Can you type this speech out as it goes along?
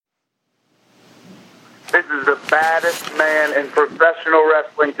This is the baddest man in professional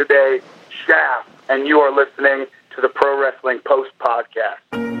wrestling today, Shaft, and you are listening to the Pro Wrestling Post Podcast.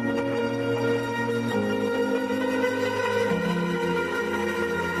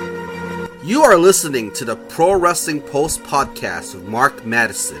 You are listening to the Pro Wrestling Post Podcast with Mark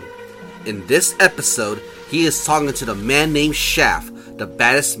Madison. In this episode, he is talking to the man named Shaft, the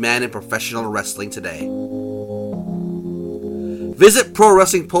baddest man in professional wrestling today. Visit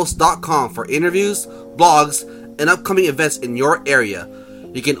ProWrestlingPost.com for interviews, blogs, and upcoming events in your area.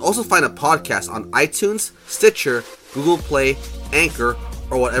 You can also find a podcast on iTunes, Stitcher, Google Play, Anchor,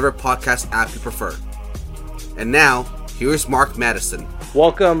 or whatever podcast app you prefer. And now, here's Mark Madison.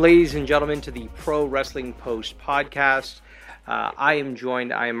 Welcome, ladies and gentlemen, to the Pro Wrestling Post Podcast. I am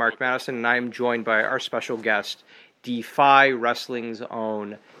Mark Madison, and I am joined by our special guest, Defy Wrestling's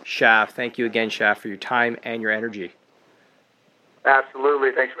own Shaft. Thank you again, Shaft, for your time and your energy.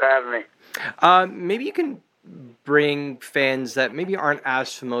 Absolutely. Thanks for having me. Maybe you can bring fans that maybe aren't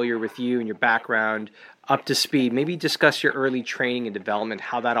as familiar with you and your background up to speed. Maybe discuss your early training and development,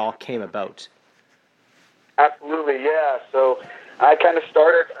 how that all came about. Absolutely, yeah. So I kind of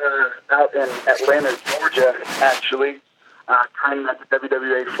started out in Atlanta, Georgia, actually, training at the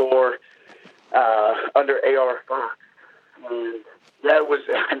WWA 4 under AR Fox. And yeah, it was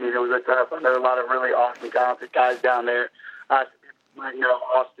a tough. I know a lot of really awesome, talented guys down there. You might know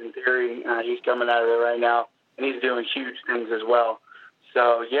Austin Theory. He's coming out of there right now, and he's doing huge things as well.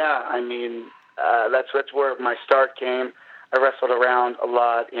 So yeah, I mean, that's where my start came. I wrestled around a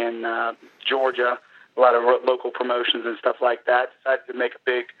lot in Georgia, a lot of local promotions and stuff like that. Decided to make a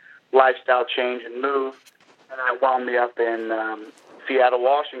big lifestyle change and move, and I wound me up in Seattle,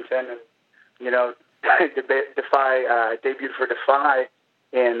 Washington, and debuted for Defy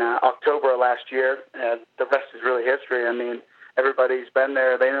in October of last year, and the rest is really history. I mean, everybody's been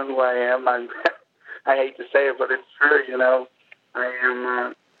there. They know who I am. I hate to say it, but it's true.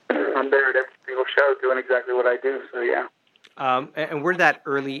 I'm there at every single show doing exactly what I do. So yeah. And where did that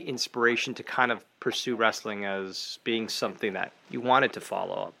early inspiration to kind of pursue wrestling as being something that you wanted to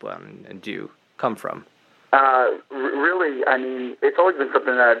follow up on and do come from? Really, I mean, it's always been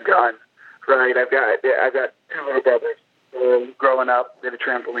something that I've done. Right, I've got two little brothers. Growing up, did a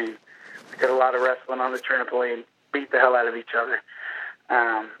trampoline. We did a lot of wrestling on the trampoline. Beat the hell out of each other.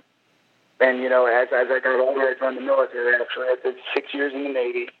 And as I got older, I joined the military. Actually, I did 6 years in the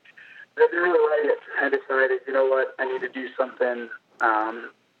Navy. I didn't really like it. I decided, you know what, I need to do something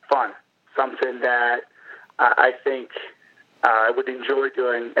fun, something that I think I would enjoy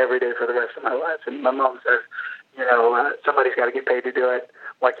doing every day for the rest of my life. And my mom says, somebody's got to get paid to do it.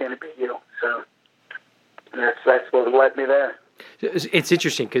 Why can't it be you? So that's what led me there. It's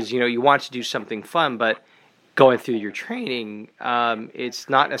interesting because, you want to do something fun, but going through your training, it's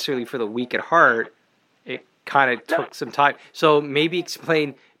not necessarily for the weak at heart. It kind of took some time. So maybe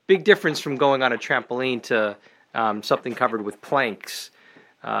explain big difference from going on a trampoline to something covered with planks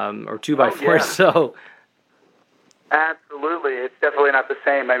or 2x4. Yeah. So absolutely, it's definitely not the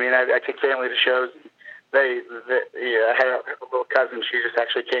same. I mean, I take family to shows. I had a little cousin. She just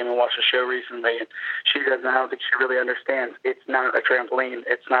actually came and watched a show recently, and she doesn't. I don't think she really understands. It's not a trampoline.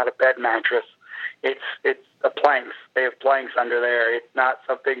 It's not a bed mattress. It's a planks. They have planks under there. It's not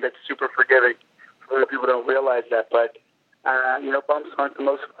something that's super forgiving. A lot of people don't realize that, but bumps aren't the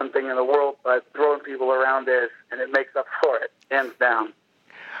most fun thing in the world, but throwing people around is, and it makes up for it, hands down.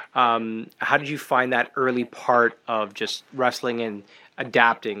 How did you find that early part of just wrestling and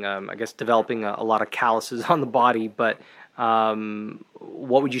adapting? I guess developing a lot of calluses on the body, but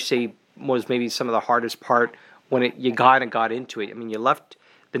what would you say was maybe some of the hardest part when you got into it? I mean, you left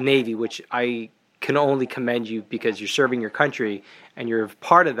the Navy, which I can only commend you because you're serving your country and you're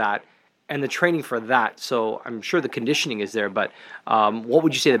part of that, and the training for that. So I'm sure the conditioning is there, but what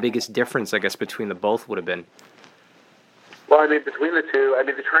would you say the biggest difference, I guess, between the both would have been? Well, I mean, between the two, I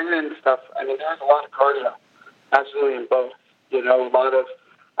mean, the training and stuff, I mean, there's a lot of cardio, absolutely, in both. A lot of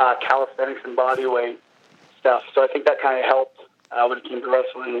calisthenics and body weight stuff. So I think that kind of helped when it came to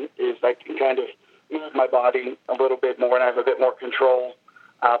wrestling, is I can kind of move my body a little bit more and I have a bit more control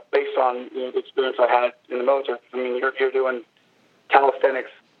based on the experience I had in the military. I mean, you're doing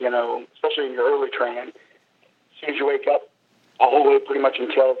calisthenics, especially in your early training. As soon as you wake up, all the way pretty much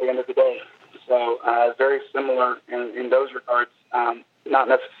until the end of the day. So very similar in those regards, not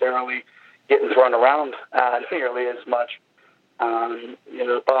necessarily getting thrown around nearly as much.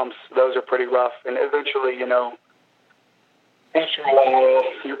 Bumps, those are pretty rough. And eventually, after a while,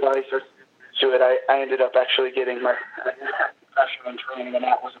 your body starts to it. I ended up actually getting my concussion in training, and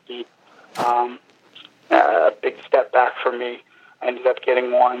that was a big step back for me. I ended up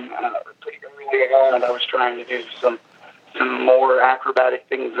getting one pretty early early on, I was trying to do some more acrobatic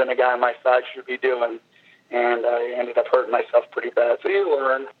things than a guy my size should be doing, and I ended up hurting myself pretty bad. So you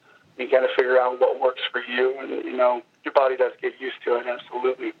learn, you kind of figure out what works for you, and your body does get used to it.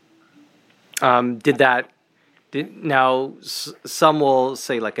 Absolutely. Some will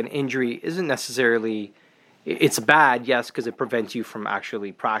say like an injury isn't necessarily, it's bad, yes, because it prevents you from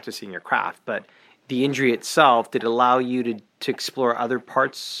actually practicing your craft, but the injury itself, did it allow you to explore other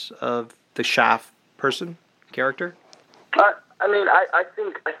parts of the Shaft character? I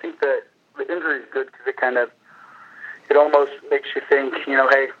think that the injury is good because it almost makes you think, hey,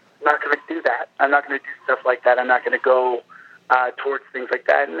 I'm not going to do that. I'm not going to do stuff like that. I'm not going to go towards things like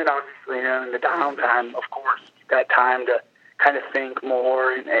that. And then obviously, in the downtime, of course, you've got time to kind of think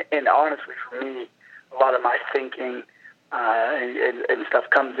more. And honestly, for me, a lot of my thinking and stuff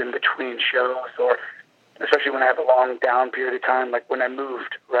comes in between shows, or especially when I have a long down period of time, like when I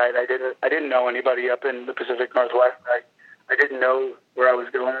moved, right? I didn't know anybody up in the Pacific Northwest. I didn't know where I was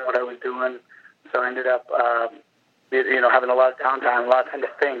going, what I was doing. So I ended up, having a lot of downtime, a lot of time to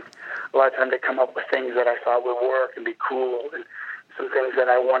think, a lot of time to come up with things that I thought would work and be cool, and some things that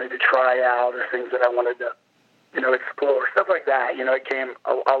I wanted to try out, or things that I wanted to, explore, stuff like that. It came,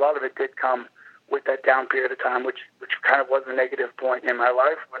 a lot of it did come with that down period of time, which kind of was a negative point in my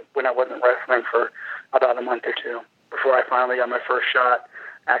life when I wasn't wrestling for about a month or two before I finally got my first shot,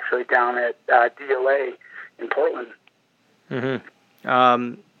 actually down at DLA in Portland.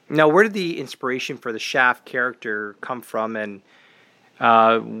 Mm-hmm. Now, where did the inspiration for the Shaft character come from, and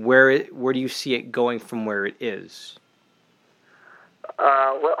where do you see it going from where it is?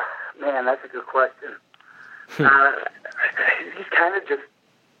 Well, man, that's a good question. He's kind of just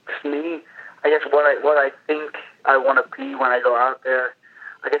me. I guess what I think I want to be when I go out there.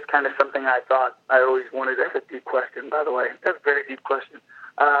 I guess kind of something I thought I always wanted. That's a deep question, by the way. That's a very deep question.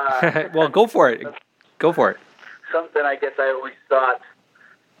 Well, go for it. Go for it. Something I guess I always thought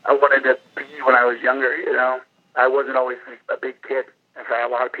I wanted to be when I was younger. I wasn't always a big kid. In fact, a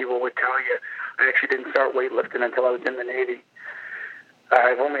lot of people would tell you I actually didn't start weightlifting until I was in the Navy.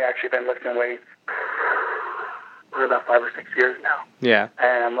 I've only actually been lifting weights for about 5 or 6 years now. Yeah.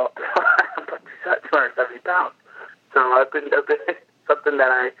 And I'm about 270 pounds. So I've been something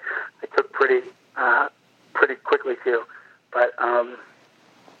that I took pretty quickly to. But I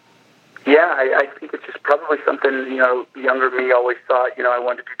think it's just probably something, younger me always thought, I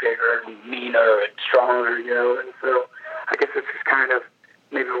wanted to be bigger and meaner and stronger, and so I guess it's just kind of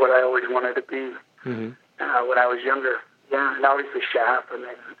maybe what I always wanted to be when I was younger. Yeah, and obviously Shaft, and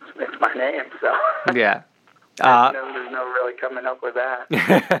it's my name, so. Yeah. There's no really coming up with that.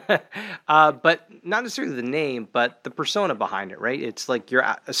 But not necessarily the name, but the persona behind it, right? It's like you're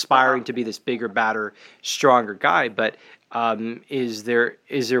aspiring to be this bigger, badder, stronger guy, but is there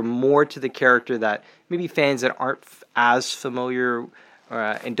more to the character that maybe fans that aren't as familiar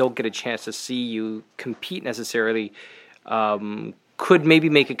and don't get a chance to see you compete necessarily could maybe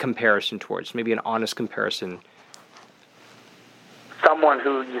make a comparison towards, maybe an honest comparison? Someone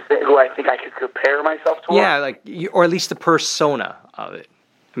who I think I could compare myself to? Yeah, or at least the persona of it.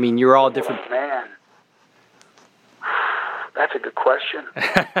 I mean, you're all different. Oh, man. That's a good question.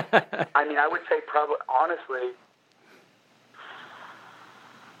 I would say probably, honestly,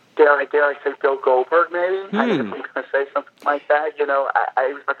 dare I say Bill Goldberg, maybe? I think I'm going to say something like that.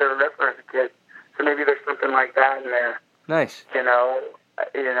 I was my favorite wrestler as a kid, so maybe there's something like that in there. Nice.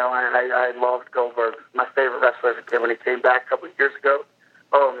 I loved Goldberg. My favorite wrestler as a kid when he came back a couple of years ago.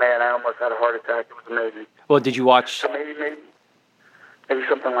 Oh, man, I almost had a heart attack. It was amazing. Well, did you watch... So maybe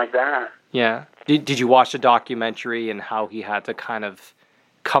something like that. Yeah. Did you watch the documentary and how he had to kind of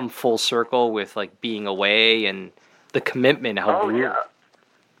come full circle with, being away and the commitment, how yeah.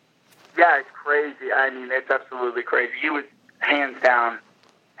 Yeah, it's crazy. It's absolutely crazy. He was hands down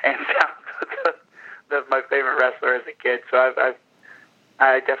my favorite wrestler as a kid. So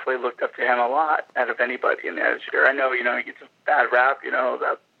I definitely looked up to him a lot out of anybody in the Attitude. I know, he gets a bad rap,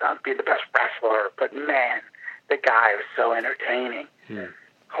 about being the best wrestler, but man, the guy was so entertaining. Yeah.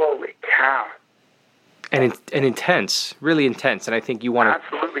 Holy cow. And intense, really intense, and I think you want to...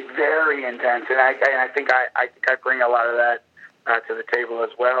 Absolutely, very intense, and I think I bring a lot of that to the table as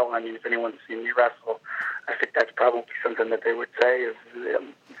well. If anyone's seen me wrestle, I think that's probably something that they would say is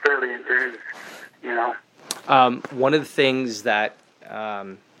fairly enthused, One of the things that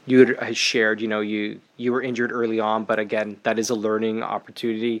you had shared, you were injured early on, but again, that is a learning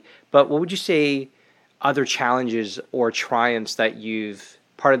opportunity. But what would you say other challenges or triumphs that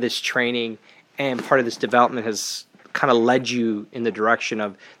part of this training and part of this development has kind of led you in the direction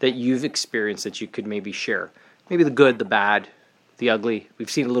of that you've experienced that you could maybe share? Maybe the good, the bad, the ugly. We've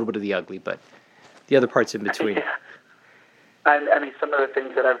seen a little bit of the ugly, but the other parts in between. Yeah. I mean, some of the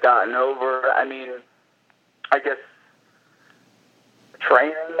things that I've gotten over, I mean, I guess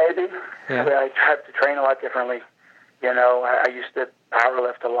training maybe. Yeah. I have to train a lot differently. You know, I used to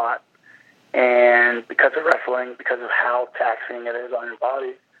powerlift a lot. And because of wrestling, because of how taxing it is on your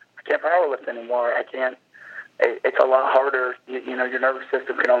body, I can't powerlift anymore. I can't. It's a lot harder. You know, your nervous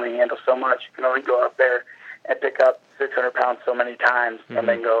system can only handle so much. You can only go up there and pick up 600 pounds so many times and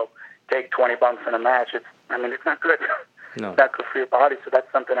then go take 20 bumps in a match. It's not good. No. It's not good for your body. So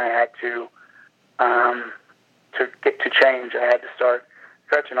that's something I had to get to change. I had to start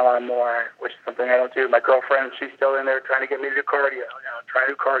stretching a lot more, which is something I don't do. My girlfriend, she's still in there trying to get me to do cardio. Trying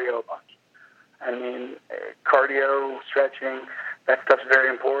to do cardio a bunch. I mean, cardio, stretching, that stuff's very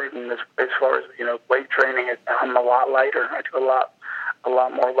important. As far as, weight training, I'm a lot lighter. I do a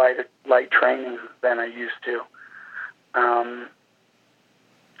lot more light training than I used to.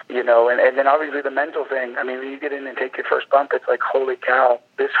 And then obviously the mental thing. I mean, when you get in and take your first bump, it's like, holy cow,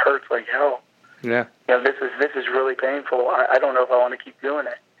 this hurts like hell. Yeah. This is really painful. I don't know if I want to keep doing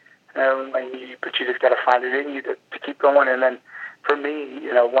it. But you just got to find it in you to keep going. And then for me,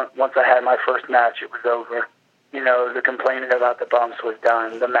 once I had my first match, it was over. The complaining about the bumps was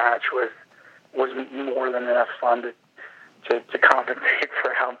done. The match was more than enough fun to compensate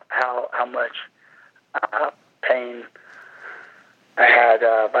for how much pain I had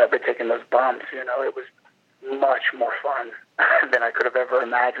by taking those bumps. It was much more fun than I could have ever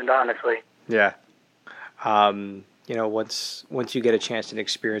imagined, honestly. Yeah. Once you get a chance to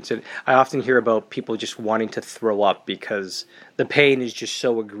experience it, I often hear about people just wanting to throw up because the pain is just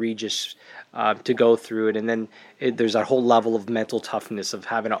so egregious to go through it. And then there's that whole level of mental toughness of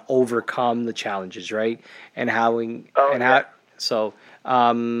having to overcome the challenges, right? So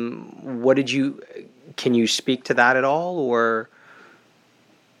can you speak to that at all, or?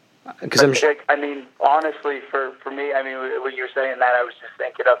 I mean, honestly, for me, I mean, when you were saying that, I was just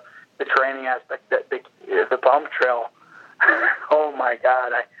thinking of the training aspect, the bump trail. Oh my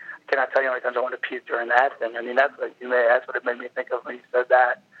God, I cannot tell you how many times I want to puke during that thing. I mean, that's what it made me think of when you said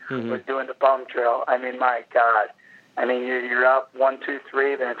that. Was doing the bump drill. I mean, my God. I mean, you're up 1, 2,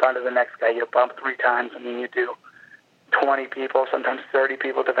 3, then it's on to the next guy. You bump 3 times. I mean, you do 20 people, sometimes 30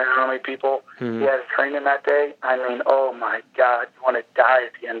 people, depending on how many people you had to train in that day. I mean, oh my God, you want to die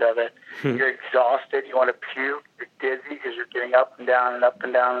at the end of it. You're exhausted. You want to puke. You're dizzy because you're getting up and down and up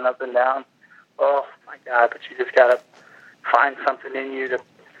and down and up and down. Oh my God, but you just got to find something in you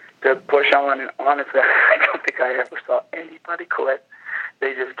to push on. And honestly, I don't think I ever saw anybody quit.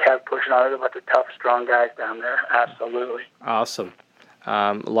 They just kept pushing on. It about the tough, strong guys down there. Absolutely. Awesome.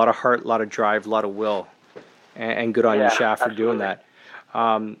 A lot of heart, a lot of drive, a lot of will. And good on you, Shaft, for doing that.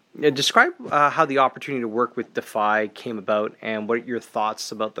 Describe how the opportunity to work with Defy came about and what your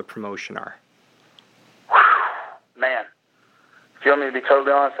thoughts about the promotion are. Man, if you want me to be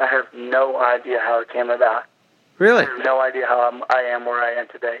totally honest, I have no idea how it came about. Really? I have no idea how I am where I am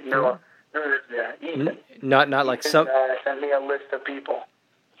today. No, Ethan. Not like Ethan, some. Sent me a list of people.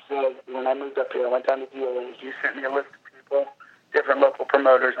 So when I moved up here, I went down to DOA. He sent me a list of people, different local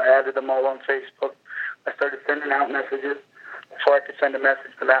promoters. I added them all on Facebook. I started sending out messages. Before I could send a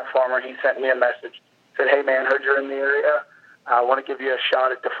message to Matt Farmer, he sent me a message. Said, hey, man, heard you're in the area. I want to give you a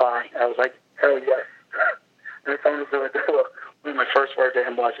shot at Defy. I was like, hell yes. And it's honestly one of my first words to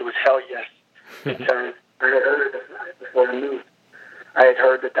him was, it was hell yes. Because I had heard of Defy before I moved. I had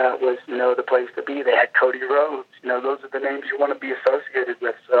heard that was, the place to be. They had Cody Rhodes. Those are the names you want to be associated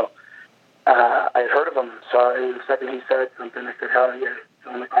with. So I had heard of them. So the second he said something, I said, hell yeah.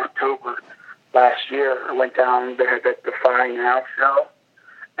 So in October last year, I went down there at the Defy Now show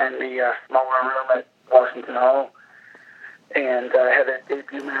and the smaller room at Washington Hall, and I had a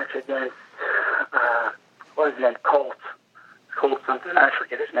debut match against, what was his name, Colt something, I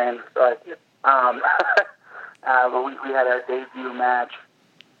forget his name, but we had our debut match,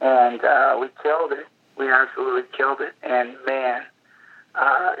 and we killed it. We absolutely killed it, and man,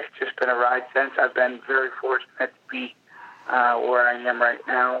 it's just been a ride since. I've been very fortunate to be where I am right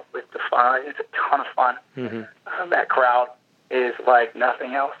now with Defy. It's a ton of fun. That crowd is like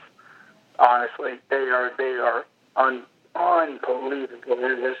nothing else. Honestly, they are unbelievable.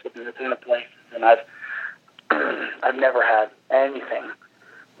 They're listed in a ton of places, and I've never had anything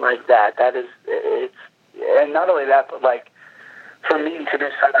like that. And not only that, but like for me to be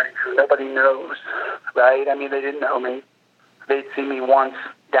somebody who nobody knows, right? I mean, they didn't know me. They'd see me once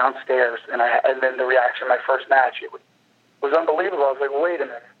downstairs, and then the reaction my first match, it was unbelievable. I was like, wait a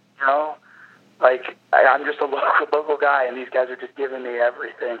minute, like I'm just a local guy, and these guys are just giving me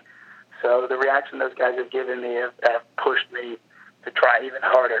everything. So the reaction those guys have given me have pushed me to try even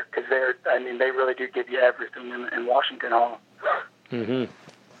harder, because they really do give you everything in Washington Hall. Mm-hmm.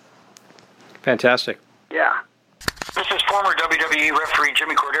 Fantastic. Yeah. This is former WWE referee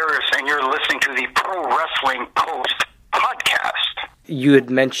Jimmy Corderas, and you're listening to the Pro Wrestling Post podcast. You had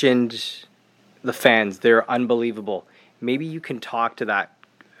mentioned the fans. They're unbelievable. Maybe you can talk to that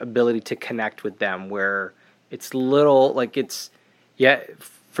ability to connect with them, where it's little, like it's, yeah,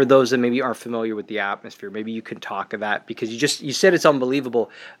 for those that maybe aren't familiar with the atmosphere, maybe you can talk of that, because you said it's unbelievable,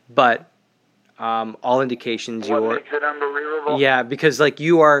 but all indications what makes it unbelievable? Yeah, because like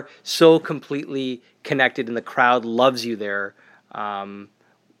you are so completely connected and the crowd loves you there.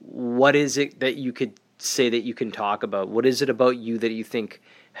 What is it that you could say that you can talk about? What is it about you that you think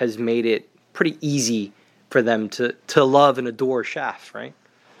has made it pretty easy for them to love and adore Shaft, right?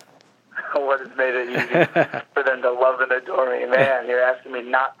 What has made it easy for them to love and adore me? Man, you're asking me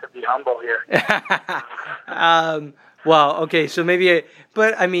not to be humble here. Well, okay, so maybe,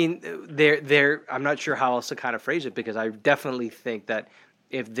 but I mean, they're. I'm not sure how else to kind of phrase it, because I definitely think that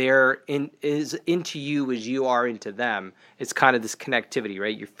if they're into you as you are into them, it's kind of this connectivity,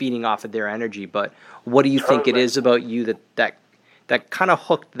 right? You're feeding off of their energy. But what do you think it is about you that kind of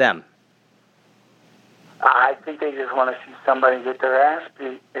hooked them? I think they just want to see somebody get their ass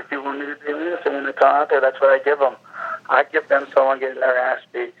beat. If you want me to be honest and to come out there, that's what I give them. I give them someone getting their ass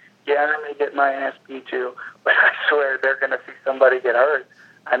beat. Yeah, I may get my ass beat too, but I swear they're going to see somebody get hurt.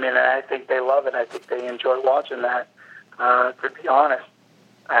 I mean, I think they love it. I think they enjoy watching that. To be honest,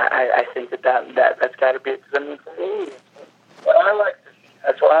 I think that's got to be it. Because I mean, for me, what I like to see.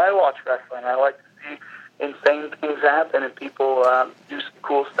 That's why I watch wrestling. I like to see insane things happen and people do some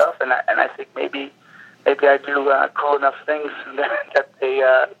cool stuff. And I think maybe I do cool enough things that they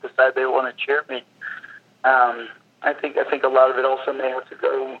decide they want to cheer me. I think a lot of it also may have to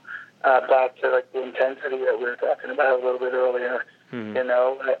go back to like the intensity that we were talking about a little bit earlier. Mm-hmm. You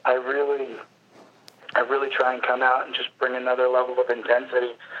know, I really try and come out and just bring another level of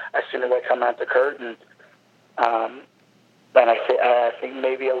intensity as soon as I come out the curtain. And I think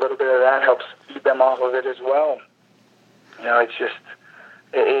maybe a little bit of that helps feed them off of it as well. You know, it's just.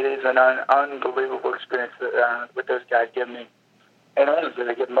 It is an unbelievable experience that what those guys give me. And honestly,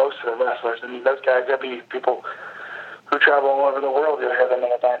 they give most of the wrestlers. I mean, those guys, there'll be people who travel all over the world. You'll hear them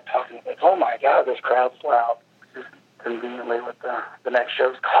in a band talking, like, oh my God, this crowd's loud. Just conveniently what the next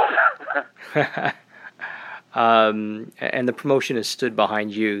show's called. And the promotion has stood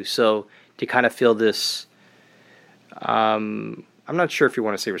behind you. So do you kind of feel this, I'm not sure if you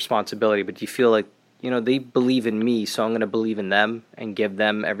want to say responsibility, but do you feel like, you know, they believe in me, so I'm going to believe in them and give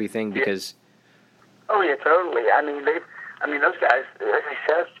them everything because... Oh, yeah, totally. I mean, those guys, as I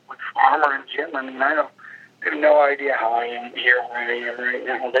said, with Farmer and Jim, I mean, they have no idea how I am here where I am right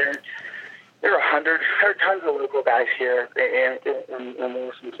now. There are tons of local guys here in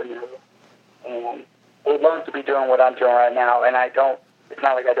Washington. And they'd love to be doing what I'm doing right now, and it's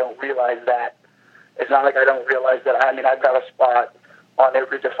not like I don't realize that. I mean, I've got a spot on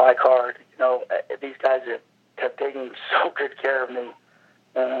every Defy card. You know, these guys have taken so good care of me,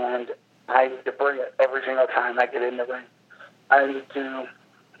 and I need to bring it every single time I get in the ring. I need to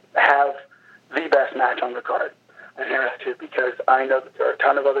have the best match on the card. I have to, because I know that there are a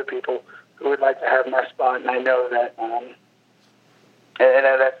ton of other people who would like to have my spot, and I know that, and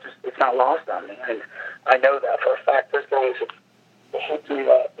that's just, it's not lost on me. I know that for a fact. Those guys have hooked me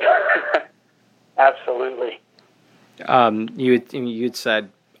up. Absolutely. You had said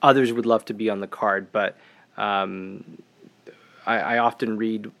others would love to be on the card, but I often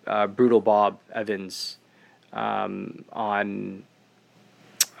read Brutal Bob Evans on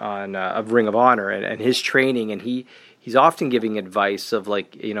of Ring of Honor and his training, and he's often giving advice of,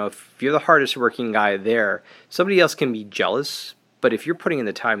 like, you know, if you're the hardest working guy there, somebody else can be jealous, but if you're putting in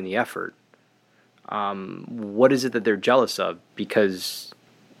the time and the effort, what is it that they're jealous of? Because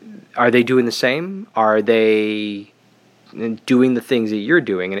are they doing the same? Are they doing the things that you're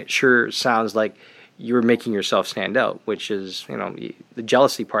doing? And it sure sounds like you're making yourself stand out, which is, you know, the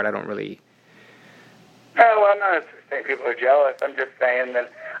jealousy part. I don't really. Well, I'm not saying people are jealous. I'm just saying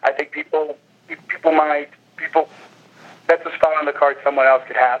that I think people that's a spot on the card someone else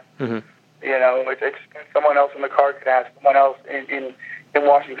could have. Mm-hmm. You know, it's someone else on the card could have, someone else in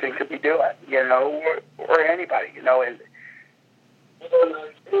Washington could be doing. You know, or anybody. You know, and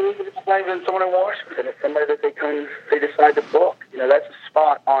it's not even someone in Washington. It's somebody that they decide to book. You know, that's a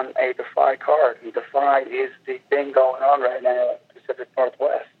spot on a Defy card. And Defy is the thing going on right now in the Pacific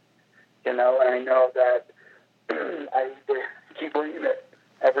Northwest. You know, and I know that I need to keep reading it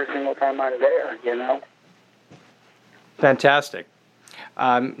every single time I'm there, you know. Fantastic.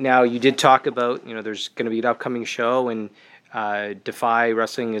 Now, you did talk about, you know, there's going to be an upcoming show, and Defy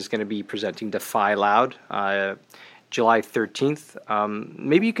Wrestling is going to be presenting Defy Loud July 13th.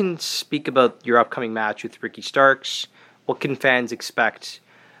 Maybe you can speak about your upcoming match with Ricky Starks. What can fans expect?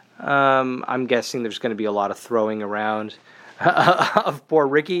 I'm guessing there's going to be a lot of throwing around of poor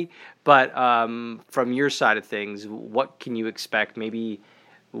Ricky, but from your side of things, what can you expect? Maybe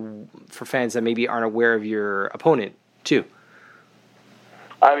for fans that maybe aren't aware of your opponent too.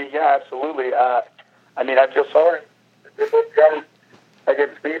 I mean, yeah, absolutely. I mean, I feel sorry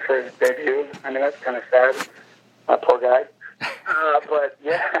against me for his debut. I mean, that's kind of sad. Poor guy. But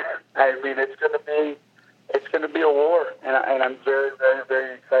yeah, I mean, it's going to be a war, and I'm very, very,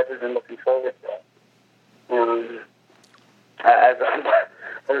 very excited and looking forward to it. As I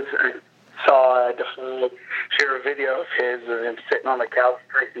saw Defy share a video of his of him sitting on the couch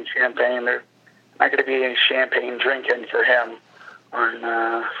drinking champagne, there's not going to be any champagne drinking for him on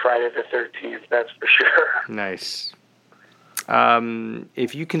Friday the 13th, that's for sure. Nice.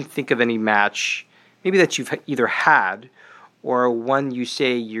 If you can think of any match, maybe that you've either had, or one you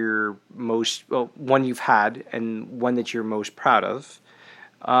say one you've had and one that you're most proud of,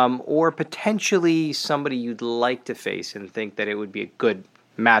 or potentially somebody you'd like to face and think that it would be a good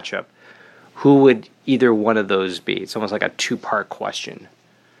matchup, who would either one of those be? It's almost like a two-part question.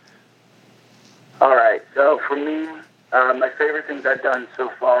 All right, so for me, my favorite things I've done so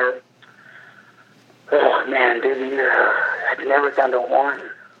far, oh man, dude, I've never down to one.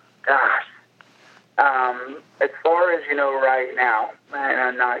 Gosh. As far as, right now, and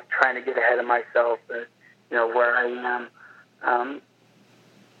I'm not trying to get ahead of myself, but, where I am.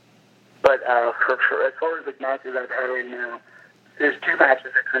 But for sure, as far as the matches I've had right now, there's two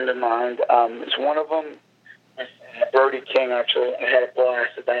matches that come to mind. It's one of them is Brody King, actually. I had a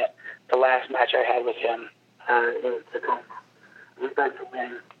blast at that. The last match I had with him. It was back to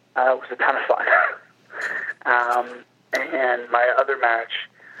win. It was a ton of fun. And my other match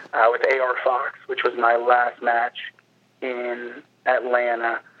with AR Fox, which was my last match in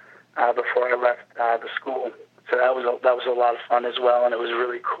Atlanta before I left the school. So that was a lot of fun as well, and it was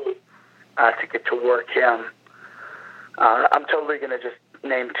really cool to get to work him. I'm totally going to just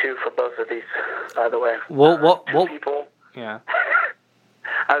name two for both of these, by the way. Two people. Yeah.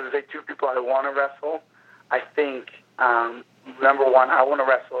 I was going to say two people I want to wrestle. I think, number one, I want to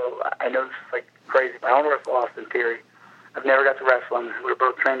wrestle, I know this is like crazy, but I want to wrestle Austin Theory. I've never got to wrestle him. We're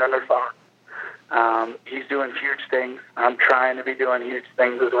both trained under Fox. He's doing huge things. I'm trying to be doing huge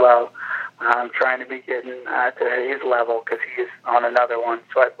things as well. I'm trying to be getting to his level because he is on another one.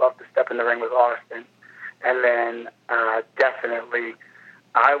 So I'd love to step in the ring with Austin. And then definitely,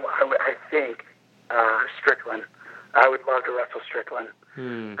 I think Strickland. I would love to wrestle Strickland.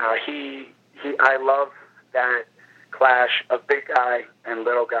 I love that clash of big guy and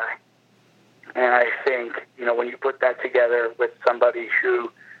little guy. And I think, when you put that together with somebody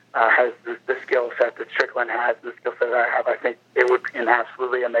who has the skill set that Strickland has, the skill set that I have, I think it would be an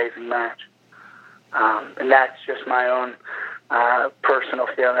absolutely amazing match. And that's just my own personal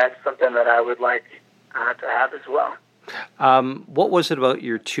feeling. That's something that I would like to have as well. What was it about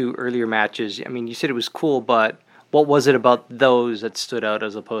your two earlier matches? I mean, you said it was cool, but what was it about those that stood out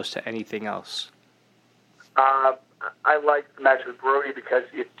as opposed to anything else? I liked the match with Brody because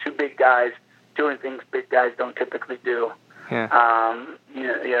it's two big guys doing things big guys don't typically do. Yeah. I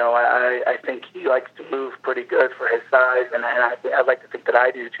think he likes to move pretty good for his size, and I'd like to think that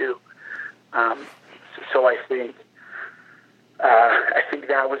I do too. So I think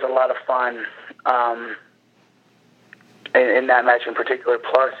that was a lot of fun in that match in particular.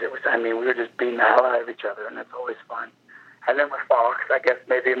 Plus, we were just beating the hell out of each other, and that's always fun. And then with Fox, I guess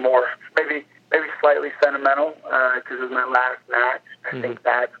maybe slightly sentimental because it was my last match. I think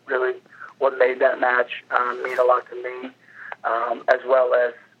that's really what made that match mean a lot to me, as well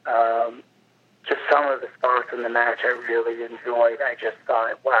as just some of the spots in the match I really enjoyed. I just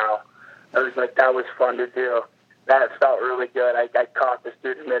thought, wow, that was fun to do. That felt really good. I caught this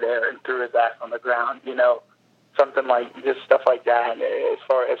dude in midair and threw his ass on the ground. Something like just stuff like that.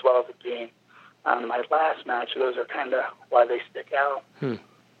 As well as it being my last match, those are kind of why they stick out.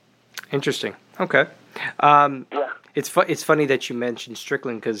 Interesting. Okay. Yeah. It's funny that you mentioned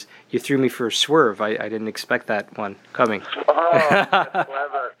Strickland because you threw me for a swerve. I didn't expect that one coming. Oh,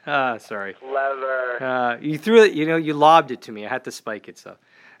 clever. Sorry. Clever. You threw it. You lobbed it to me. I had to spike it. So.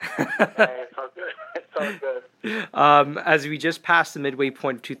 Hey, it's all good. It's all good. As we just passed the midway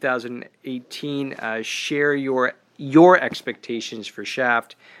point of 2018, share your expectations for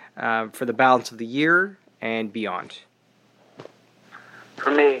Shaft for the balance of the year and beyond.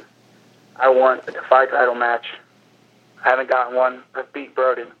 For me, I want a Defy title match. I haven't gotten one. I beat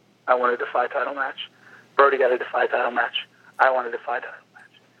Brody. I want a Defy title match. Brody got a Defy title match. I want a Defy title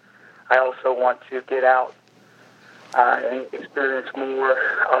match. I also want to get out and experience more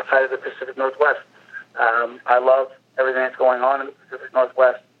outside of the Pacific Northwest. I love everything that's going on in the Pacific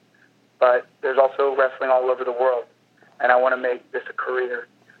Northwest, but there's also wrestling all over the world, and I want to make this a career.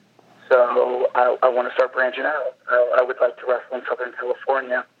 So I want to start branching out. I would like to wrestle in Southern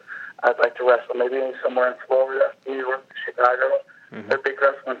California. I'd like to wrestle maybe somewhere in Florida, New York, Chicago. Mm-hmm. They're big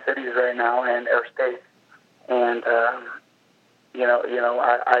wrestling cities right now, and air states. And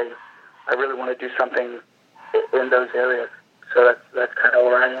I really want to do something in those areas. So that's kind of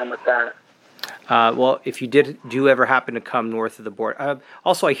where I am with that. Well, if you do ever happen to come north of the border,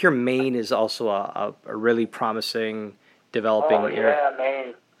 also I hear Maine is also a really promising developing area. Yeah,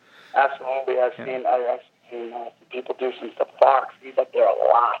 Maine, absolutely. I've seen people do some stuff. Fox, he's up there a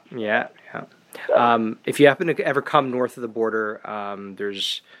lot. Yeah. So. If you happen to ever come north of the border,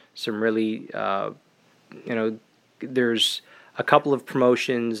 there's some really, there's a couple of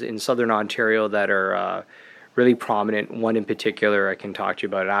promotions in Southern Ontario that are really prominent. One in particular, I can talk to you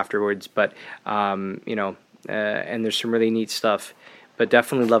about it afterwards. But and there's some really neat stuff. But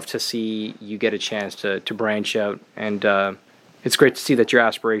definitely love to see you get a chance to branch out, and it's great to see that your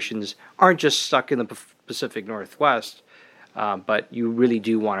aspirations aren't just stuck in the Pacific Northwest, but you really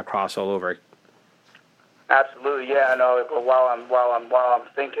do want to cross all over. Absolutely, yeah. I know. But while I'm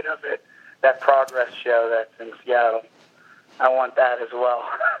thinking of it, that Progress show that's in Seattle, I want that as well.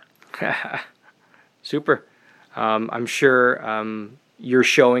 Super. I'm sure your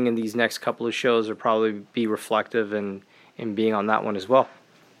showing in these next couple of shows will probably be reflective in being on that one as well.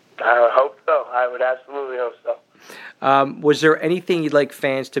 I would hope so. I would absolutely hope so. Was there anything you'd like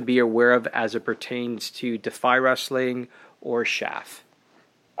fans to be aware of as it pertains to Defy Wrestling or Shaft?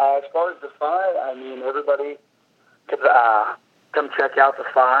 As far as Defy, I mean, everybody could come check out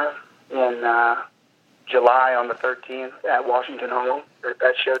Defy in July on the 13th at Washington Hall.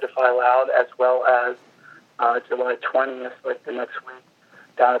 That show, Defy Loud, as well as July 20th, like the next week,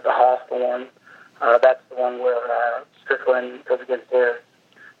 down at the Hawthorne. That's the one where Strickland goes against Ayers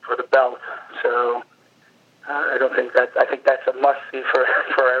for the belt. So I think that's a must-see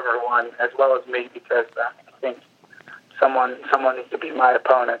for everyone, as well as me, because I think someone needs to be my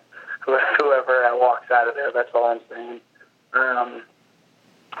opponent, whoever walks out of there. That's all I'm saying.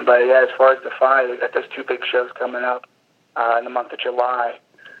 But yeah, as far as Defy, we got those two big shows coming up in the month of July.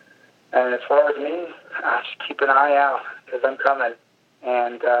 And as far as me, just keep an eye out, because I'm coming.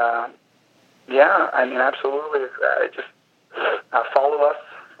 And yeah, I mean, absolutely. Just follow us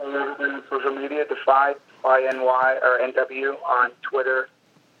on social media, Defy NY or NW on Twitter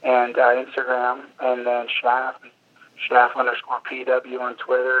and Instagram, and then Shaft _PW on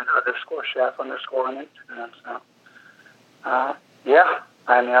Twitter and _Shaft_ on Instagram. So, yeah.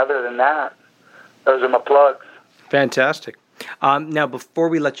 I mean, other than that, those are my plugs. Fantastic. Now, before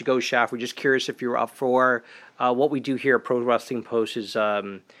we let you go, Shaft, we're just curious if you're up for what we do here at Pro Wrestling Post is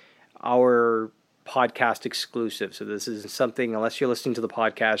our podcast exclusive. So this is something, unless you're listening to the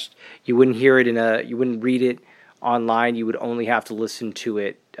podcast, you wouldn't hear it you wouldn't read it online. You would only have to listen to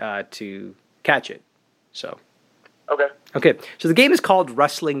it to catch it. So. Okay. So the game is called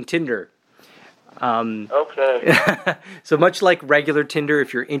Wrestling Tinder. Okay. So much like regular Tinder,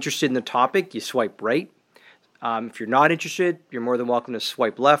 if you're interested in the topic, you swipe right. If you're not interested, you're more than welcome to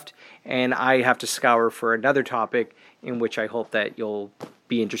swipe left. And I have to scour for another topic in which I hope that you'll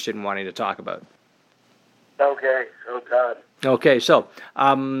be interested in wanting to talk about. Okay. Oh, God. Okay, so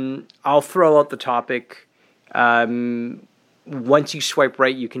I'll throw out the topic. Once you swipe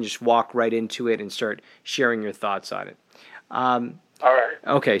right, you can just walk right into it and start sharing your thoughts on it. All right.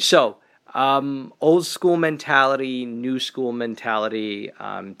 Okay, so old school mentality, new school mentality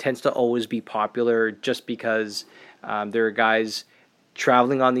tends to always be popular just because there are guys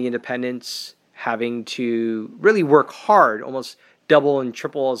traveling on the independents, having to really work hard, almost double and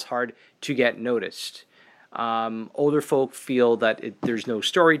triple as hard to get noticed. Older folk feel that there's no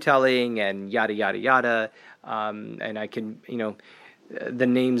storytelling and yada, yada, yada. And I can, the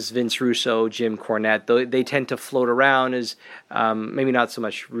names Vince Russo, Jim Cornette, they tend to float around as maybe not so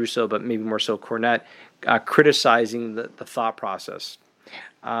much Russo, but maybe more so Cornette, criticizing the thought process.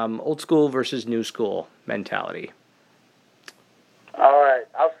 Old school versus new school mentality. All right,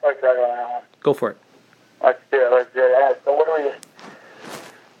 I'll start right on that one. Go for it. Let's do it. So what do we...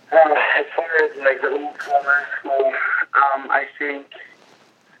 as far as like the old school, I think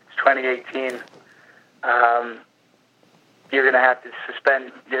it's 2018. You're going to have to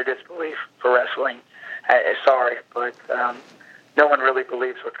suspend your disbelief for wrestling. Sorry, but no one really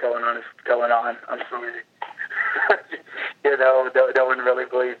believes what's going on is going on. I'm sorry. No one really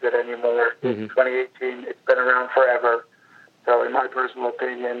believes it anymore. 2018, it's been around forever. So in my personal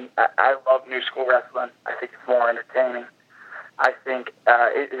opinion, I love new school wrestling. I think it's more entertaining. I think,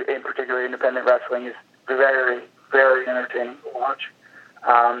 in particular, independent wrestling is very, very entertaining to watch.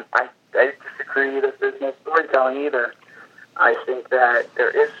 I disagree that there's no storytelling either. I think that there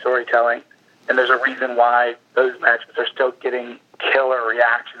is storytelling, and there's a reason why those matches are still getting killer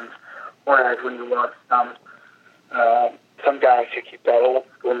reactions. Whereas when you watch some guys who keep that old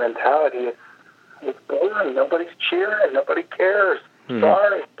school mentality, it's boring. Nobody's cheering. Nobody cares.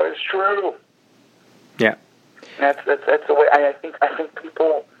 Sorry, but it's true. Yeah. That's the way. I think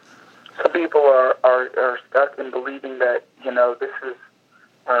people. Some people are stuck in believing that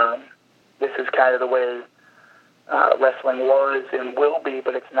this is kind of the way wrestling was and will be,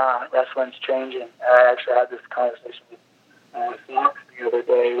 but it's not. Wrestling's changing. I actually had this conversation with Fox the other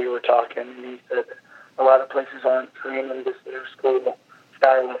day. We were talking, and he said a lot of places aren't training this new school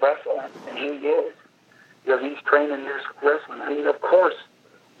style of wrestling, and he is. He's training new school wrestling. I mean, of course,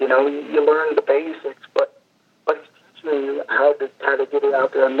 you learn the basics, but he's teaching you how to get it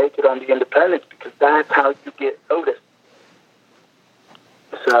out there and make it on the independents, because that's how you get noticed.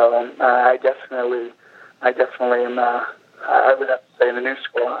 So I definitely am. I would have to say the new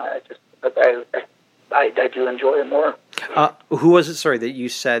school. I do enjoy it more. Who was it? Sorry, that you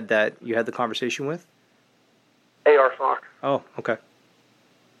said that you had the conversation with? A.R. Fox. Oh, okay.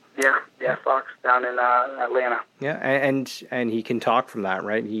 Yeah, Fox down in Atlanta. Yeah, and he can talk from that,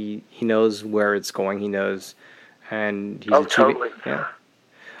 right? He knows where it's going. He knows, and he's achieving. Totally.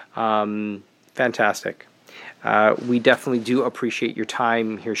 Yeah. Fantastic. We definitely do appreciate your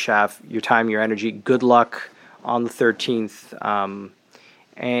time here, Shaf. Your time, your energy. Good luck on the 13th.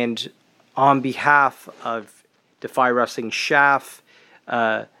 And on behalf of Defy Wrestling, Shaf,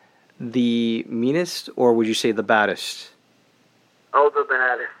 the meanest, or would you say the baddest? Oh, the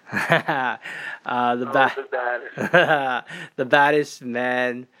baddest. The baddest. The baddest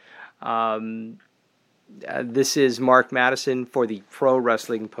man. This is Mark Madison for the Pro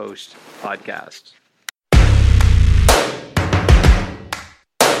Wrestling Post podcast.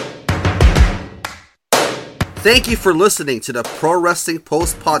 Thank you for listening to the Pro Wrestling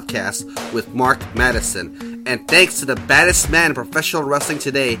Post podcast with Mark Madison. And thanks to the baddest man in professional wrestling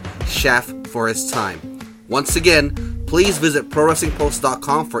today, Shaf, for his time. Once again, please visit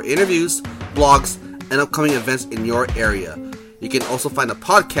ProWrestlingPost.com for interviews, blogs, and upcoming events in your area. You can also find a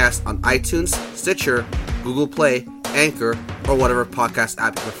podcast on iTunes, Stitcher, Google Play, Anchor, or whatever podcast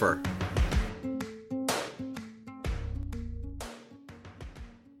app you prefer.